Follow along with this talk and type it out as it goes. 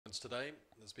Today,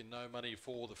 there's been no money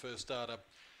for the first starter.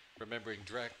 Remembering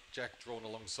Jack drawn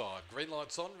alongside. Green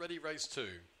lights on, ready, race 2.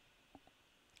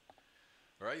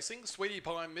 Racing, Sweetie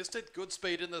Pie missed it. Good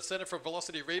speed in the centre for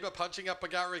Velocity Reba. Punching up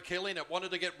Bagara Killian. It wanted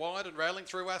to get wide and railing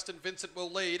through Aston Vincent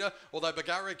will lead. Although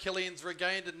Bagara Killian's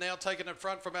regained and now taken in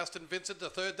front from Aston Vincent. The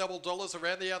third double dollars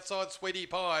around the outside, Sweetie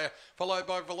Pie. Followed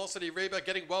by Velocity Reba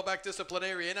getting well back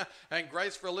Disciplinarian. And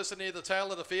Grace for Alyssa near the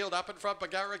tail of the field. Up in front,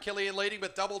 Bagara Killian leading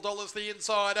with double dollars the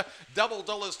inside. Double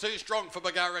dollars too strong for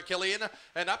Bagara Killian.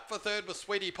 And up for third was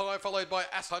Sweetie Pie. Followed by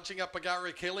punching up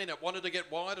Bagara Killian. It wanted to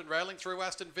get wide and railing through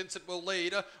Aston Vincent will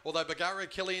lead. Although Bagara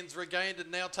Killian's regained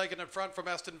and now taken in front from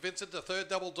Aston Vincent. The third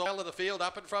double dollar of the field.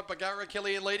 Up in front, Bagara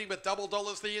Killian leading with double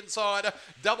dollars the inside.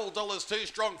 Double dollars too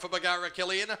strong for Bagara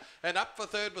Killian. And up for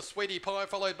third was Sweetie Pie,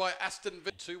 followed by Aston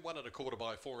Vincent. 2 1 1/4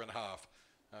 by 4.5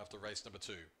 after race number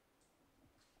 2.